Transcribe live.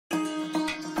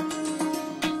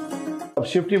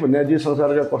Safety भन्ने चाहिँ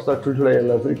संसारका कस्ता ठुल्ठुला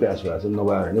एयरलाइन्स पनि क्रास भएको छ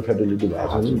नभए होइन फ्याटिलिटी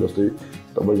भएको छ जस्तै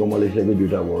तपाईँको मलेसियाको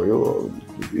 2टा भयो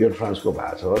एयर फ्रान्सको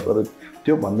भएको छ तर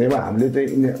त्यो भन्दैमा हामीले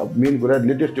चाहिँ मेन कुरा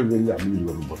लेटेस्ट टेक्नोलोजी हामीले युज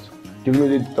गर्नुपर्छ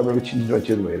टेक्नोलोजी तपाईँको छिटो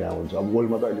चेन्ज भइरहेको हुन्छ अब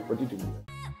वर्ल्डमा त अहिले कति technology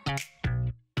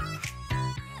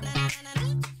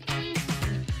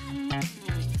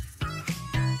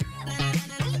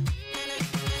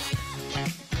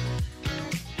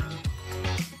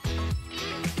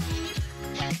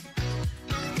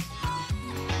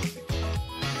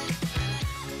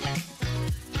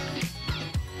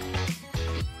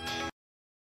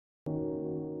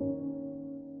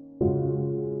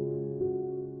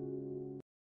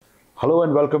Hello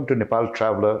and welcome to Nepal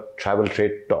Traveler Travel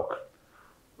Trade Talk.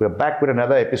 We are back with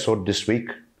another episode this week,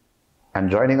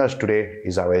 and joining us today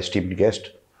is our esteemed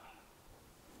guest,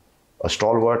 a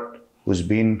stalwart who's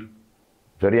been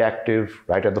very active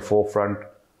right at the forefront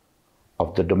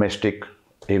of the domestic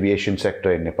aviation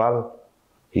sector in Nepal.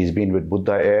 He's been with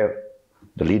Buddha Air,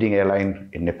 the leading airline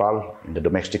in Nepal in the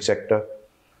domestic sector.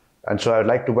 And so I'd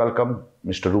like to welcome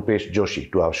Mr. Rupesh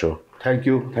Joshi to our show. Thank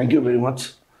you very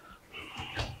much.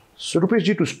 So Rupesh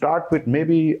ji, to start with,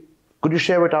 maybe could you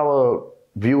share with our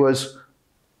viewers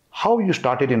how you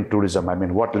started in tourism? I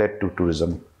mean, what led to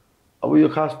tourism? अब यो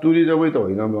खास टुरिज्मै त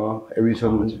होइन म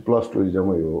aviation plus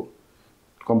टुरिज्मै हो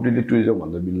completely tourism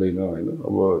भन्दा मिल्दैन होइन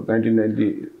अब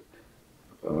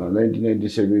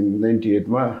 1997 98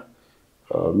 मा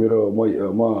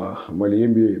मैले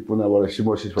एमबीए पुनाबाट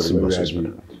सिम्बोसिसबाट गरेको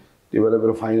थिएँ त्यो बेला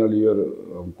मेरो फाइनल इयर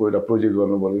को एउटा प्रोजेक्ट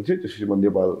गर्नुपर्ने थियो त्यसपछि म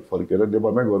नेपाल फर्केर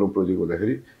नेपालमै गरौँ प्रोजेक्ट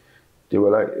गर्दाखेरि त्यो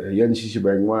बेला एनसीसी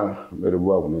ब्याङ्कमा मेरो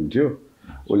बुवा हुनुहुन्थ्यो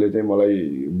उसले चाहिँ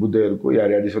मलाई बुद्धेहरूको या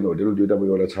रेडिसन होटल 2टामा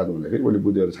एउटा छान्नु भन्दाखेरि मैले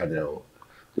बुद्धेहरू छाने हो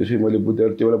त्यसपछि मैले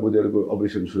बुद्धेहरू त्यो बेला बुद्धेहरूको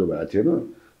अपरेसन सुरु भएको थिएन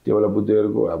त्यो बेला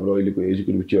बुद्धेहरूको हाम्रो अहिलेको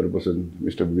executive chairperson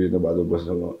mister Birendra Bahadur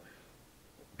बसुसँग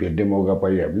भेट्ने मौका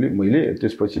पाएँ हामीले मैले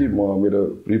त्यसपछि म मेरो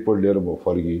रिपोर्ट लिएर म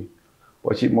फर्केँ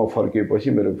पछि म फर्केपछि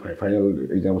मेरो फाइनल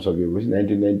एक्जाम सकेपछि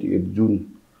 1998 जुन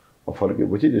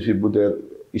फर्केपछि त्यसपछि बुद्धेयर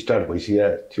स्टार्ट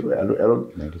भइसकेको थियो एराउन्ड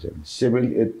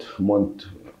 7-8 मन्थ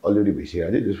अलरेडी भइसकेको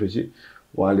थियो त्यसपछि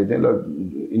उहाँले चाहिँ ल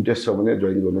इन्ट्रेस्ट छ भने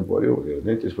जोइन गर्नु पर्यो भनेर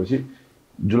चाहिँ त्यसपछि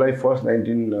जुलाई 1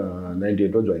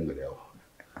 1998 मा जोइन गरे हो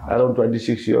around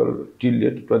 26 year till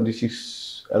date 26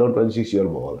 around 26 year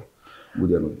भयो होला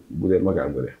बुद्धेरमा काम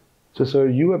गरे. So sir,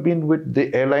 you have been with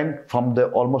the airline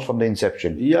almost from the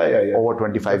inception. Yeah. Over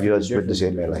 25 years with the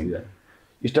same airline.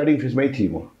 Starting फेजमै थिएँ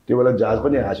म त्यो बेला जहाज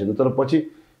पनि आएको छैन तर पछि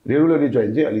रेगुलरली जोइन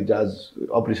चाहिँ अलि जहाज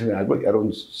अपरेसन आएको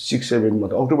अराउन्ड 6-7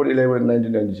 मन्थ अक्टोबर 11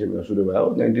 1997 मा सुरु भयो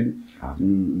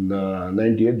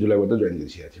 1998 जुलाईमा त जोइन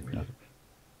गरिसकेको थिएँ मैले.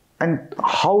 And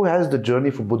how has the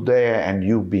journey for Buddha Air and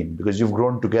you been, because you've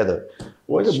grown together?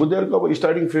 होइन बुद्धेयरको अब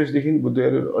स्टार्टिङ फेजदेखि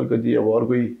बुद्धेयर अलिकति अब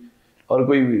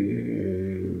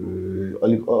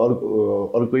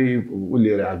अर्कै उ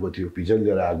लिएर आएको थियो भिजन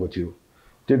लिएर आएको थियो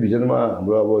त्यो भिजनमा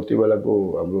हाम्रो अब त्यो बेलाको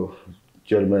हाम्रो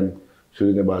चेयरम्यान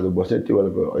सुरेन्द्र बहादुर बस्ने त्यो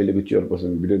बेलाको अहिलेको चेयरपर्सन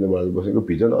वीरेन्द्र बहादुर बस्नेको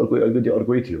भिजन अलिकति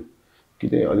अर्कै थियो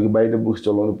किन अलिकति बाइ द बुक्स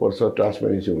चलाउनु पर्छ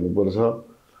ट्रान्सपेरेन्सी हुनुपर्छ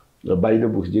र बाइ द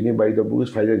बुक्स दिने by the books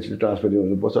financial transparency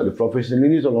हुनुपर्छ अलिक प्रोफेसनली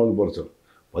नै चलाउनु पर्छ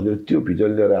भनेर त्यो भिजन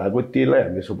लिएर आएको त्यसलाई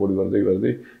हामीले सपोर्ट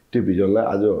गर्दै त्यो भिजनलाई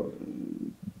आज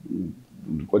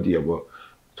कति अब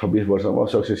 26 वर्षमा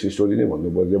सक्सेस स्टोरी नै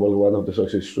भन्नुपर्छ नेपालको one of the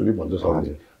success story भन्छ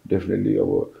सबैले डेफिनेटली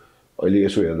अब अहिले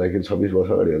यसो हेर्दाखेरि 26 वर्ष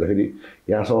अगाडि हेर्दाखेरि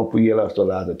यहाँसम्म पुगेला जस्तो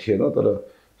लागेको थिएन तर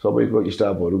सबैको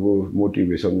स्टाफहरूको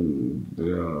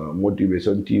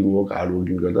मोटिभेसन टिमवर्क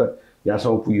हार्डवर्किङ गर्दा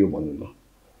यहाँसम्म पुग्यो भनौँ न.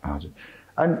 हजुर.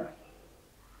 And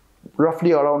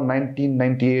roughly around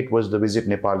 1998 was the Visit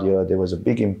Nepal year. There was a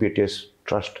big impetus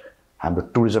trust हाम्रो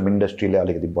tourism industry ले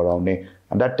अलिकति बढाउने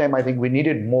and that time I think we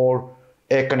needed more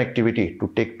air connectivity to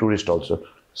take tourists also.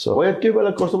 So त्यो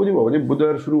बेला कस्तो पनि भयो भने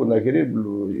बुद्धेयर सुरु हुँदाखेरि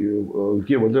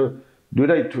के भन्छ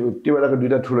त्यो बेलाको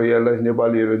 2टा ठुलो एयरलाइन्स नेपाल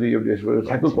एयरलाइन्स एउटा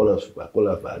ठ्याक्कै कोलाप्स भयो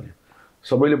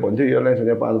सबैले भन्थ्यो एयरलाइन्स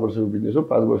भने 5 वर्षको बिजनेस हो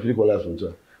 5 वर्षपछि कोलाप्स हुन्छ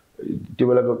त्यो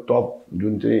बेलाको टप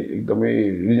जुन चाहिँ एकदमै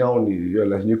रिनाउन्ड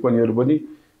एयरलाइन्स निकोनियर पनि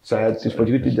सायद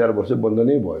त्यसपछि 3-4 वर्ष बन्द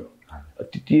नै भयो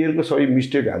तिनीहरूको सबै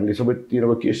मिस्टेक हामीले सबै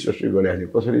तिनीहरूको केस जस्टिस गरिहाल्यो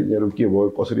कसरी यिनीहरू के भयो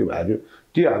कसरी भयो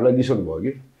त्यो हामीलाई लिसन भयो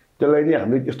कि त्यसलाई नै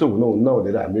हामीले यस्तो हुन्न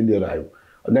भनेर हामीले लिएर आयौँ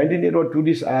 1998 मा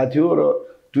टुरिस्ट आएको थियो र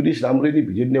टुरिस्ट राम्ररी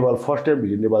visit Nepal first time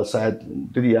visit Nepal सायद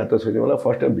त्यति याद त छैन मलाई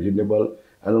first time visit Nepal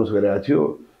announce गरेको थियो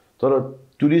तर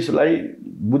टुरिस्टलाई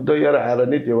बुद्ध एयर आएर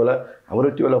नै त्यो बेला हाम्रो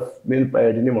त्यो बेला मेन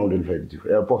प्रायोरिटी नै माउन्टेन फ्लाइट थियो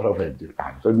या पोखरा फ्लाइट थियो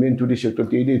तर मेन टुरिस्ट सेक्टर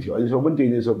त्यही नै थियो अहिलेसम्म पनि त्यही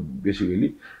नै छ बेसिकली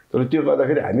तर त्यो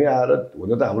गर्दाखेरि हामी आएर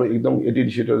हुन त हाम्रो एकदम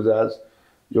 80 सिटर जहाज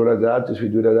एउटा जहाज त्यसपछि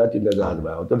 2टा जहाज 3टा जहाज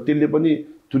भयो तर त्यसले पनि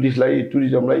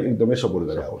टुरिज्मलाई एकदमै सपोर्ट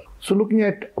गरेको हो. So looking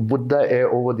at Buddha Air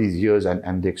over these years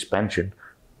and the expansion,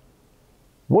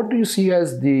 what do you see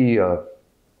as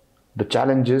the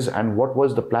challenges and what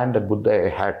was the plan that Buddha Air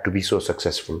had to be so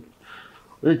successful?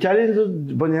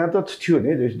 Challenges बनिया त थियो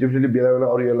नि definitely बेला बेला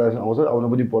अरू airlines आउँछ आउनु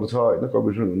पनि पर्छ होइन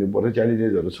कम्पिटिसन हुनुपर्छ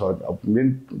च्यालेन्जेसहरू छ. अब मेन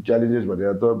च्यालेन्जेस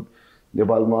भनेर त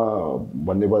नेपालमा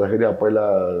भन्ने पर्दाखेरि अब पहिला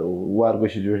वारको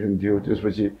सिचुएसन थियो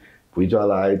त्यसपछि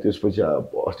भुइँचालो आयो त्यसपछि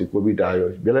अस्ति कोभिड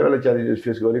आयो बेला बेला च्यालेन्जेस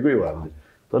फेस गरेकै हो हामीले.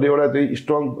 तर एउटा चाहिँ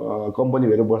स्ट्रङ कम्पनी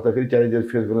भएर बस्दाखेरि च्यालेन्जेस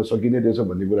फेस गर्न सकिने रहेछ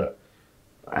भन्ने कुरा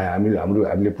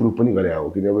हामीले प्रुफ पनि गरे हो.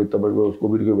 किनभने तपाईँको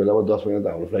कोभिडको बेलामा 10 महिना त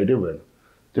हाम्रो फ्लाइटै भएन.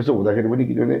 त्यस्तो हुँदाखेरि पनि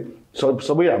किनभने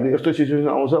सबै हामीले यस्तो सिचुएसन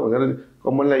आउँछ भनेर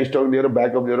कम्पनीलाई स्टक लिएर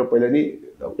ब्याकअप लिएर पहिला नि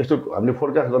यस्तो हामीले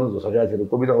फोरकास्ट गर्न सकेका थिएन.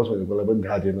 कोभिड आउँछ भन्ने मलाई पनि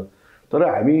थाहा थिएन. तर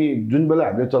हामी जुन बेला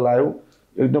हामीले चलायौँ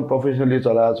एकदम प्रोफेसनली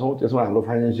चलाएका छौँ. त्यसमा हाम्रो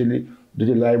फाइनेन्सियली जुन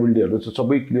चाहिँ लायबिलिटीहरू छ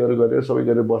सबै क्लियर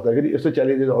गरेर बस्दाखेरि यस्तो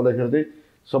च्यालेन्जेस आउँदाखेरि चाहिँ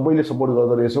सबैले सपोर्ट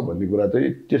गर्दो रहेछ भन्ने कुरा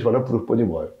चाहिँ त्यसबाट प्रुफ पनि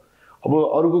भयो. अब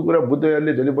अरूको कुरा बुद्ध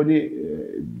एयरले जहिले पनि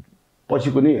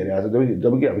पछिको नै हेरेको छ.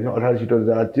 जबकि हामीसँग 18 सिटर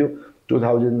जहाज थियो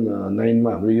 2009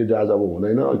 मा हाम्रो यो जहाज अब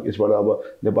हुँदैन यसबाट अब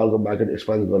नेपालको मार्केट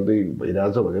एक्सपान्ड गर्दै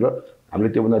भइरहेछ भनेर हामीले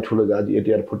त्योभन्दा ठुलो जहाज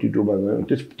ATR 42 मा गयौँ.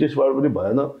 त्यसबाट पनि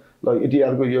भएन. ल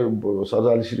ATR को यो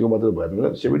 47 सिटको मात्र भएन भने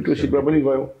 72 सिटमा पनि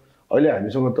गयौँ. अहिले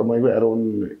हामीसँग तपाईँको अराउन्ड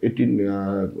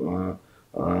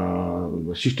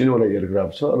 16 वटा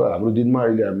एयरक्राफ्ट छ र हाम्रो दिनमा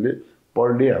अहिले हामीले पर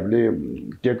डे हामीले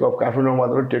टेक अफ काठमाडौँ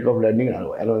मात्र टेक अफ ल्यान्डिङ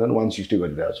अराउन्ड 160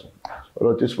 गरिरहेको छौँ. र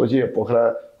त्यसपछि पोखरा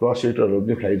क्रस सेक्टरहरू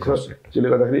पनि फ्लाइट छ. त्यसले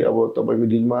गर्दाखेरि अब तपाईँको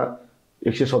दिनमा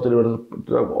 170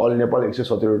 वटा अल नेपाल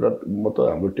 170 वटा मात्र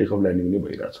हाम्रो टेक अफ ल्यान्डिङ नै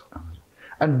भइरहेछ.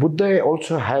 And Buddha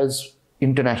also has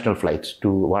international flights to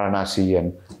Varanasi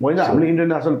and होइन हामीले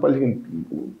इन्टरनेसनल पहिलेदेखि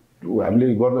हामीले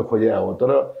गर्न खोजेका हो.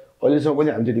 तर अहिलेसम्म पनि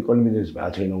हामी त्यति कन्भिन्स भएको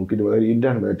छैनौँ. किनभने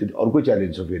इन्टरनेसनल भने त्यति अर्कै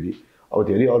च्यालेन्ज छ. फेरि अब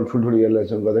धेरै अरू ठुल्ठुलो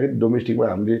एयरलाइन्ससँग गर्दाखेरि डोमेस्टिकमा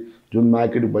हामीले जुन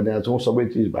मार्केट बनाएको छौँ सबै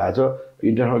चिज भएको छ.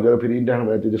 इन्टरनेसनल गएर फेरि इन्टरनेसनल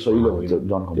भने त्यति सजिलो होइन.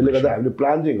 त्यसले गर्दा हामीले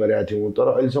प्लान चाहिँ गरेका थियौँ. तर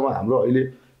अहिलेसम्म हाम्रो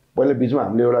पहिला बिचमा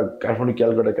हामीले एउटा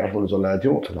काठमाडौँ चलाएको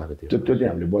थियौँ. त्यो चाहिँ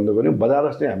हामीले बन्द गऱ्यौँ.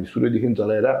 बनारस चाहिँ हामी सुरुदेखि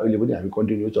चलाएर अहिले पनि हामी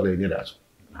कन्टिन्यू चलाइ नै रहेछौँ.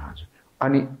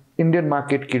 अनि इन्डियन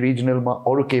मार्केट कि रिजनलमा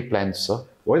अरू केही प्लान्स छ?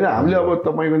 होइन हामीले अब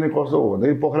तपाईँको नै कस्तो हो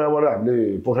भन्दाखेरि पोखराबाट हामीले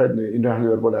पोखरा इन्टरनेसनल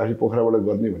एयरपोर्ट आएपछि पोखराबाट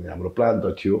गर्ने भन्ने हाम्रो प्लान त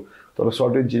थियो. तर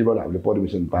सर्टेन चिजबाट हामीले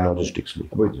पर्मिसन पायौँ.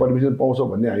 अब पर्मिसन पाउँछ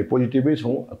भन्ने हामी पोजिटिभै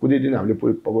छौँ. कुनै दिन हामीले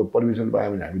पर्मिसन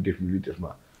पायौँ भने हामी डेफिनेटली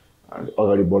त्यसमा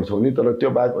अगाडि बढ्छौँ नि. तर त्यो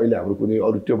बाहेक अहिले हाम्रो कुनै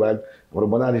अरू त्यो बाहेक हाम्रो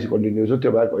बनारस कन्टिन्यू छ.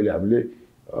 त्यो बाहेक अहिले हामीले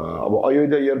अब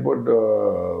अयोध्या एयरपोर्ट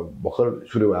भर्खर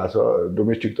सुरु भएको छ.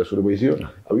 डोमेस्टिक त सुरु भइसक्यो.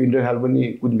 अब इन्टरनेसनल पनि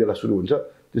कुन बेला सुरु हुन्छ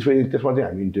त्यसमा चाहिँ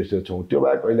हामी इन्ट्रेस्टेड छौँ. त्यो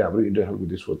बाहेक अहिले हाम्रो इन्टरनेसनलको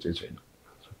त्यो सोच चाहिँ छैन.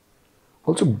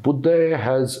 Also, Buddha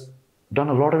has done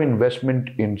a lot of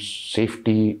investment in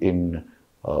safety, in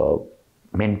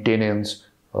maintenance.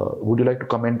 Would you like to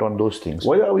comment on those things?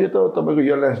 होइन अब यो त तपाईँको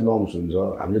एयरलाइन्स नर्म्स हुन्छ.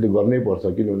 हामीले त गर्नै पर्छ.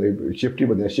 किनभने सेफ्टी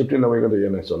भन्दा सेफ्टी नभएको त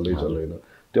एयरलाइन्स चल्दैन.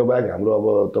 त्यो बाहेक हाम्रो अब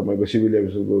तपाईँको सिभिल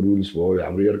एभिएसनको रुल्स भयो.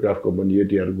 हाम्रो एयरक्राफ्ट कम्पनी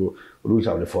ATR को रुल्स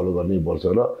हामीले फलो गर्नै पर्छ.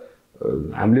 र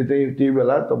हामीले चाहिँ त्यही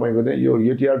बेला तपाईँको चाहिँ यो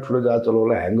ATR ठुलो जहाज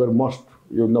चलाउनलाई ह्याङ्गर मस्ट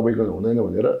यो नभइकन हुँदैन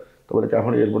भनेर तपाईँले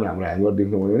काठमाडौँ एयरपोर्टमा हाम्रो ह्याङ्गर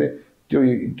देख्नुभयो भने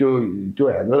त्यो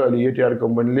ह्याङ्गर अहिले ATR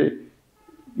कम्पनीले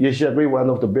एसियाकै one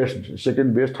of the best, second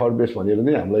best, third best भनेर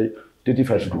नै हामीलाई त्यति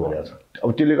फेसिलिटी गरेको छ. अब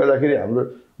त्यसले गर्दाखेरि हाम्रो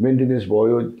मेन्टेनेन्स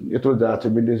भयो. यत्रो जहाज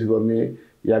चाहिँ मेन्टेनेन्स गर्ने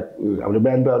या हाम्रो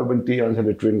म्यान पावर पनि त्यही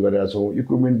अनुसारले ट्रेन गरेका छौँ.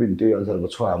 इक्विपमेन्ट पनि त्यही अनुसारको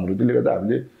छ हाम्रो. त्यसले गर्दा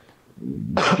हामीले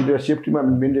किन सेफ्टीमा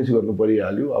मेन्टेनेन्स गर्नु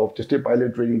परिहाल्यो. अब त्यस्तै पाइलट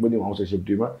ट्रेनिङ पनि आउँछ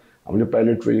सेफ्टीमा. हामीले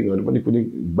पाइलट ट्रेनिङहरू पनि कुनै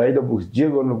बाई द बुक्स जे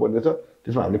गर्नुपर्ने छ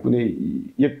त्यसमा हामीले कुनै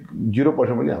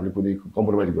 0% पनि हामीले कुनै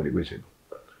कम्प्रोमाइज गरेकै छैन.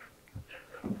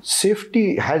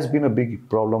 Safety has been a big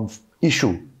problem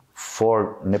issue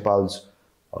for Nepal's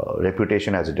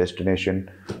reputation as a destination.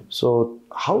 So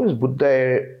how has Buddha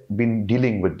been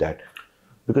dealing with that?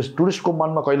 Because tourist को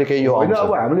मनमा कहिले कहिले यो होइन.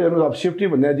 अब हामीले हेर्नु अब सेफ्टी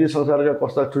भन्ने जे संसारका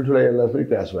कस्ता ठुल्ठुला एयरलाइन्स पनि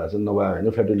क्रास भएको छन् नभए होइन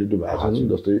फ्याटालिटी भएको छ.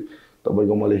 जस्तै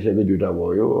तपाईँको मलेसियाकै 2टा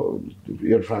भयो,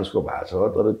 एयर फ्रान्सको भएको छ.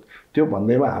 तर त्यो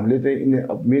भन्दैमा हामीले चाहिँ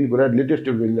मेन कुरा लेटेस्ट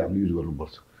टेक्नोलोजी हामीले युज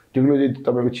गर्नुपर्छ. टेक्नोलोजी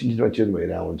तपाईँको छिनछिनमा चेन्ज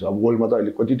भइरहेको हुन्छ. अब वर्ल्डमा त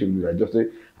अहिले कति टेक्नोलोजी आयो. जस्तै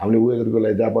हामीले वेदरको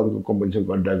लागि जापानको कम्पनीसँग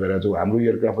कन्ट्याक्ट गरेका छौँ. हाम्रो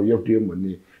एयरक्राफ्ट FTM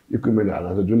भन्ने इक्विपमेन्ट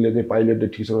हाल्छ जुनले चाहिँ पाइलटले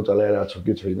ठिकसँग चलाइरहेको छ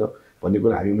कि छैन भन्ने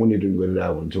कुरा हामी मोनिटरिङ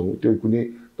गरिरहेको हुन्छौँ. त्यो कुनै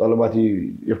तलमाथि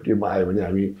FTMमा आयो भने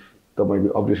हामी तपाईँको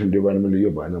अपरेसन डिपार्टमेन्टले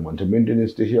यो भएन भन्छ.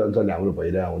 मेन्टेनेन्स त्यसै अनुसारले हाम्रो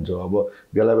भइरहेको हुन्छ. अब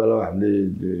बेला बेला हामीले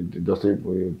जस्तै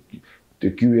त्यो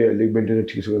QAले मेन्टेनेन्स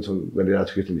ठिकसँग गरिरहेको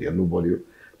छ कि हेर्नु पऱ्यो.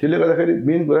 त्यसले गर्दाखेरि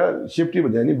मेन कुरा सेफ्टी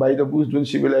भन्दा नि बाई द बुक्स जुन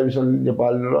सिभिल एभिएसन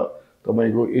नेपाल र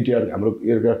तपाईँको ATR हाम्रो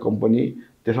एयरक्राफ्ट कम्पनी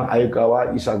त्यसमा आयोकावा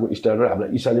इसाको स्ट्यान्डर्ड हामीलाई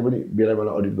इसाले पनि बेला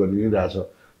बेला अडिट गरिदिइरहेछ.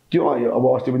 त्यो अब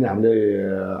अस्ति पनि हामीले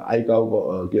आइकाओको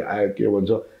के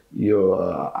भन्छ यो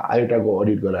आइटाको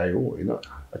अडिट गरायौँ होइन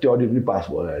त्यो अडिट पनि पास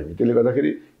भयो हामी त्यसले गर्दाखेरि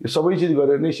यो सबै चिज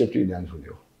गरेर नै सेफ्टी इन्हान्स हुने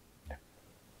हो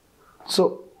So,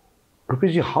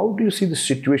 Rupesh, how do you see the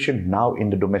situation now in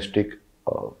the domestic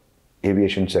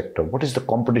aviation sector? What is the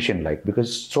competition like?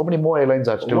 Because so many more airlines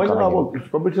are still coming in.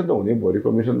 Competition त हुनै पऱ्यो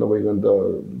competition नभइकन त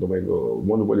तपाईँको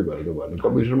monopoly भएर त भएन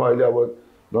कम्पिटिसनमा अहिले अब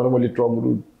नर्मली ट्रक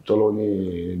रुट चलाउने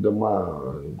जम्मा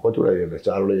कतिवटा एयरलाइन्स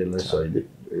 4वटा एयरलाइन्स छ अहिले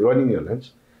रनिङ एयरलाइन्स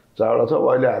 4वटा छ अब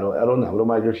अहिले एराउन्ड हाम्रो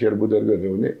मार्केट सेयर बुझेर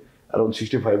गऱ्यो भने अराउन्ड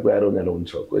 65 को एराउन्ड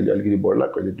छ कहिले अलिकति बढ्ला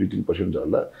कहिले 2-3%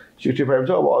 झर्ला 65 छ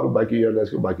अब अरू बाँकी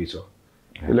एयरलाइन्सको बाँकी छ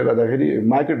त्यसले गर्दाखेरि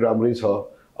मार्केट राम्रै छ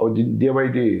अब डे बाई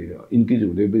डे इन्क्रिज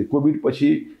हुँदै कोभिड पछि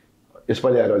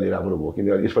यसपालि आएर अलि राम्रो भयो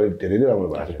किनभने यसपालि धेरै नै राम्रो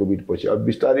भएको छ कोभिड पछि अब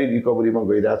बिस्तारै रिकभरीमा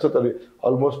गइरहेको छ तर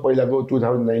अलमोस्ट पहिलाको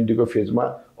 2090 को फेजमा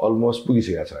अलमोस्ट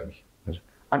पुगिसकेका छ हामी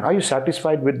And are you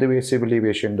satisfied with the way civil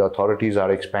aviation, the authorities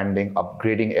are expanding,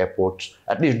 upgrading airports,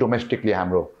 at least domestically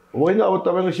हाम्रो? होइन अब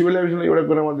तपाईँको सिभिल एभिएसनलाई एउटा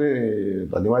कुरामा चाहिँ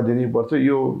धन्यवाद दिनुपर्छ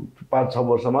यो 5-6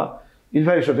 वर्षमा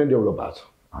इन्फ्रास्ट्रक्चर चाहिँ डेभलप भएको छ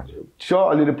हजुर छ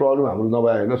अलिअलि प्रब्लम हाम्रो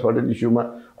नभए होइन सर्टेन इस्युमा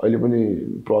अहिले पनि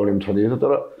प्रब्लम छँदैछ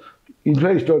तर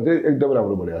इन्फ्रास्ट्रक्चर चाहिँ एकदमै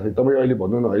राम्रो बढिरहेको छ तपाईँ अहिले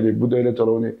भन्नु न अहिले बुद्धले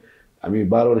चलाउने हामी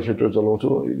 12वटा सेक्टर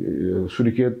चलाउँछौँ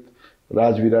सुर्खेत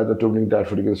राजविराज र टोब्लिङ टार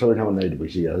सुर्खेत सबै ठाउँमा नाइट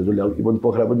भइसकेको छ जसले अब इभन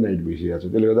पोखरा पनि नाइट भइसकेको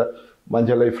छ त्यसले गर्दा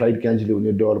मान्छेलाई फ्लाइट क्यान्सल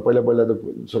हुने डर पहिला त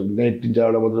नाइट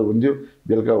 3-4वटा मात्र हुन्थ्यो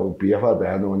बेलुका पिएफआर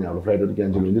भएन भने हाम्रो फ्लाइटहरू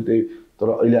क्यान्सल हुन्थ्यो त्यही तर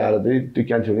अहिले आएर चाहिँ त्यो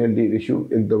क्यान्सल हुने इस्यु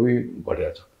एकदमै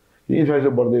घटेको छ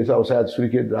इन्फ्रास्ट्रक्चर बढ्दैछ अब सायद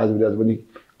सुर्खेत राजविराज पनि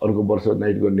अर्को वर्ष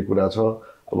नाइट गर्ने कुरा छ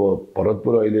अब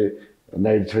भरतपुर अहिले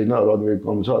नाइट छैन रनवे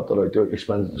कम छ तर त्यो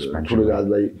एक्सपान्सन ठुलो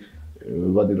जहाजलाई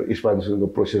गर्ने एक्सपान्सनको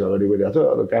प्रोसेस अगाडि बढिरहेको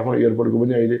छ र काठमाडौँ एयरपोर्टको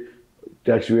पनि अहिले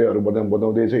ट्याक्सीवेहरू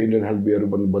बनाउँदैछ इन्डियन हेल्पवेहरू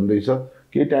बन्दैछ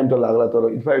केही टाइम त लाग्ला तर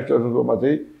इन्फ्रास्ट्रक्चरमा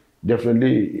चाहिँ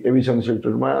डेफिनेटली एभिएसन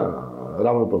सेक्टरमा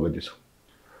राम्रो प्रगति छ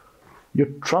यो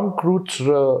ट्रङ्क रुट्स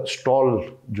र स्टल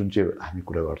जुन चाहिँ हामी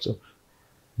कुरा गर्छौँ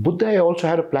Buddha also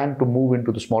had a plan to move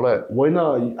into the smaller होइन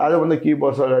आजभन्दा केही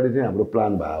वर्ष अगाडि चाहिँ हाम्रो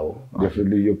प्लान भयो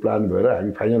डेफिनेटली यो प्लान भएर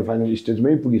हामी फाइनल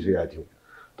स्टेजमै पुगिसकेका थियौँ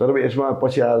तर यसमा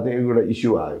पछि आएर चाहिँ एउटा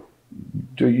इस्यु आयो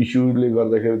त्यो इस्युले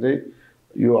गर्दाखेरि चाहिँ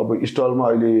यो अब स्टलमा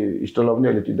पनि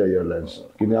अहिले 3टा एयरलाइन्स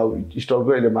किन अब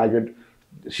स्टलको अहिले मार्केट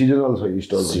सिजनल छ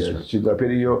स्टल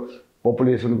फेरि यो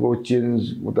पपुलेसनको चेन्ज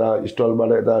उता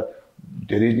स्टलबाट यता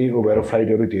धेरै नै भएर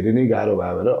फ्लाइटहरू धेरै नै गाह्रो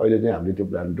भयो भएर अहिले चाहिँ हामीले त्यो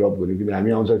प्लान ड्रप गर्यौँ किन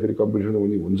हामी आउँछ फेरि कम्पिटिसन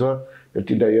हुने हुन्छ यो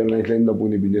 3टा एयरलाइन्सलाई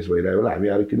नपुग्ने बिजनेस भइरहेको होला हामी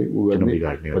आएर किन गर्ने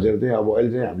खोजेर चाहिँ अब अहिले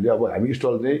चाहिँ हामी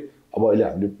स्टल चाहिँ अब अहिले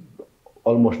हामीले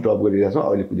अलमोस्ट ड्रप गरिरहेको छौँ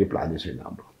अहिले कुनै प्लानै छैन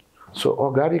हाम्रो सो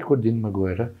अगाडिको दिनमा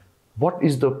गएर what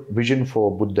is the vision for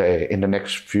Buddha in the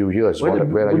next few years?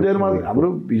 बुद्धमा हाम्रो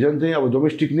भिजन चाहिँ अब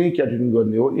डोमेस्टिक नै क्याटरिङ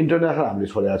गर्ने हो इन्टरनेसनल हामीले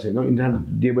छोडेको छैनौँ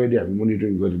इन्टरनेसनल डे बाई डे हामी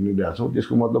मोनिटरिङ गरिरहेको छौँ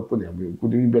त्यसको मतलब पनि हामी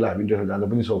कुनै बेला हामी इन्टरनेसनल जान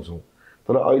पनि सक्छौँ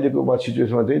तर अहिलेको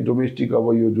सिचुएसनमा चाहिँ डोमेस्टिक अब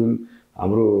यो जुन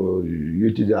हाम्रो यो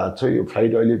चिज जहाज छ यो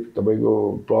फ्लाइट अहिले तपाईँको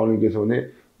प्रब्लम के छ भने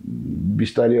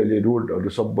बिस्तारै अहिले रोडहरू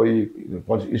सबै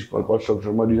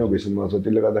कन्स्ट्रक्सनमा रिनोभेसनमा छ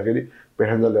त्यसले गर्दाखेरि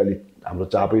पेसेन्जरले अलिक हाम्रो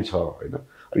चापै छ होइन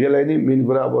यसलाई नै मेन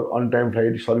कुरा अब अन टाइम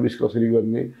फ्लाइट सर्भिस कसरी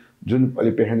गर्ने जुन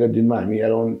अहिले पेसेन्जर दिनमा हामी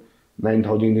एराउन्ड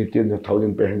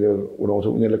 9,000-10,000 पेसेन्जर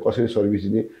उडाउँछौँ उनीहरूलाई कसरी सर्भिस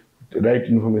दिने राइट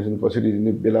इन्फर्मेसन कसरी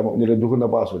दिने बेलामा उनीहरूले दुःख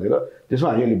नपाओस् भनेर त्यसमा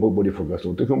हामी अलिक बढी फोकस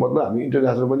छौँ त्यसको मतलब हामी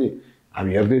इन्टरनेसनल पनि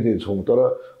हामी हेर्दै छौँ तर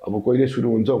अब कहिले सुरु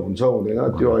हुन्छ हुँदैन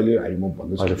त्यो अहिले हामी म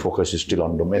भन्छु focus is still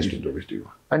on domestic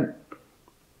and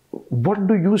what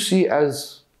do you see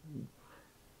as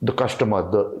the customer,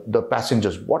 the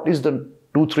passengers? What is the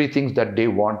 2-3 things that they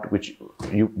want which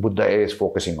Buddha Air is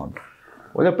focusing on?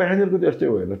 होइन पेसेन्जरको त यस्तै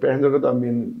होइन पेसेन्जरको त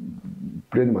मेन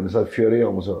प्लेन भन्ने साथ फेयरै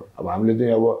आउँछ अब हामीले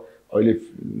चाहिँ अब अहिले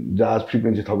जहाज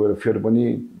फ्रिक्वेन्सी थपेर फेयर पनि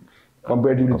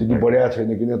कम्पेरिटिभली त्यति बढेको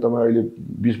छैन किन तपाईँ अहिले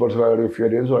 20 वर्ष अगाडि फेयर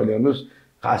हेर्नुहोस् अहिले हेर्नुहोस्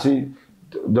खासै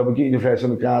जबकि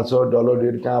इन्फ्लेसन कहाँ छ डलर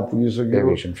रेट कहाँ पुगिसक्यो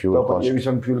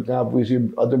एभिएसन फ्युल कहाँ पुगिसक्यो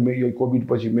अझ यो कोभिड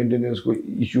पछि मेन्टेनेन्सको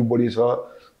इस्यु बढी छ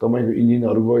तपाईँको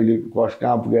इन्जिनहरूको अहिले कस्ट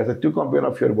कहाँ पुगेको छ त्यो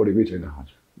कम्पेयरमा फेयर बढेकै छैन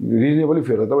रिजनेबली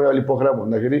फेयर तपाईँ अहिले पोखरा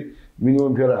भन्दाखेरि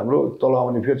मिनिमम फेयर हाम्रो तल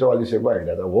आउने फेयर 4400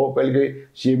 आइरहेको हो कहिलेकाहीँ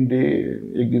सेम डे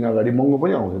एक दिन अगाडि महँगो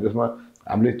पनि आउँछ त्यसमा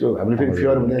हामीले फेरि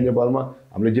फेयर भने नेपालमा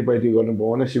हामीले जे पाइ त्यो गर्नु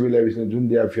पाउँदैन सिभिल एभिएसन जुन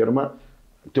दिए फेयरमा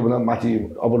त्योभन्दा माथि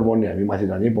अपर बढ्ने हामी माथि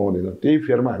जानै पाउँदैन त्यही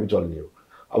फेयरमा हामी चल्ने हो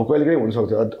अब कहिलेकाहीँ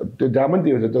हुनसक्छ त्यो दाम पनि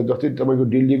त्यो हुन्छ जस्तै तपाईँको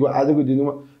दिल्लीको आजको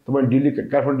दिनमा तपाईँ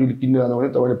काठमाडौँ दिल्ली किन्न जानु भने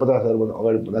तपाईँले 50,000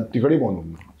 अगाडि टिकटै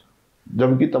पाउनुहुन्न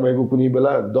जबकि तपाईँको कुनै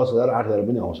बेला 10,000 8,000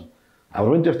 पनि आउँछ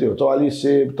हाम्रो पनि त्यस्तै हो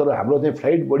 4400 तर हाम्रो चाहिँ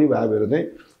फ्लाइट बढी भयो भएर चाहिँ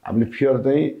हामीले फेयर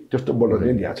चाहिँ त्यस्तो बढ्न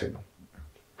चाहिँ दिएको छैनौँ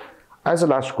As a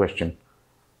last question,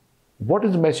 what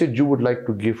is the message you would like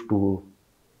to give to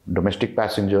domestic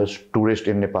passengers, tourists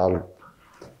in Nepal?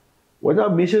 होइन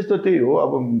अब विशेष त त्यही हो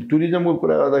अब टुरिज्मको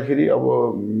कुरा गर्दाखेरि अब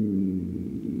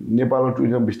नेपालमा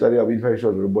टुरिज्म बिस्तारै अब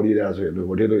इन्फ्रास्ट्रक्चरहरू बढिरहेको छ हेर्नु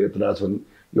होटेलहरू यत्रा छन्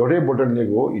एउटै बोटलनेक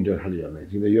हो इन्टरनेसनल एयरलाइन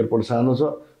किन एयरपोर्ट सानो छ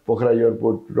पोखरा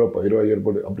एयरपोर्ट र भैरवा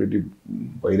एयरपोर्ट अपरेटिभ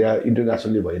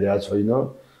इन्टरनेसनली भइरहेको छैन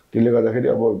त्यसले गर्दाखेरि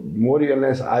अब मोर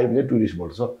एयरलाइन्स आयो भने टुरिस्ट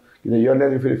बढ्छ किन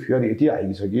एयरलाइनको फेरि फेयर यति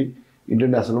हाई छ कि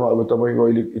इन्टरनेसनलमा अब तपाईँको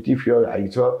अहिले यति फेयर हाई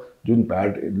छ जुन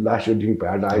भ्याट लास्ट इयरदेखि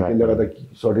भ्याट आयो त्यसले गर्दा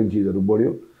सर्टेन चिजहरू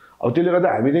बढ्यो अब त्यसले गर्दा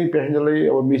हामी चाहिँ प्यासेन्जरलाई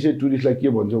अब मेसेज टुरिस्टलाई के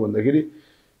भन्छौँ भन्दाखेरि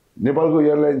नेपालको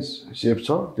एयरलाइन्स सेफ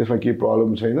छ त्यसमा केही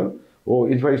प्रब्लम छैन हो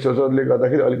इन्फ्रास्ट्रक्चरले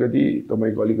गर्दाखेरि अलिकति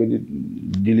तपाईँको अलिकति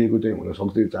डिलेको चाहिँ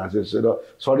हुनसक्छ चान्सेस छ र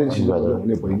सडन सिजनहरू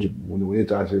हुने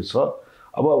चान्सेस छ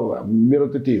अब मेरो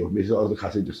त त्यही हो मेसेज अरू त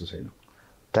खासै त्यस्तो छैन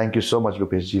Thank you so much,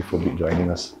 Rupesh ji, for joining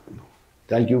us.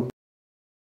 Thank you.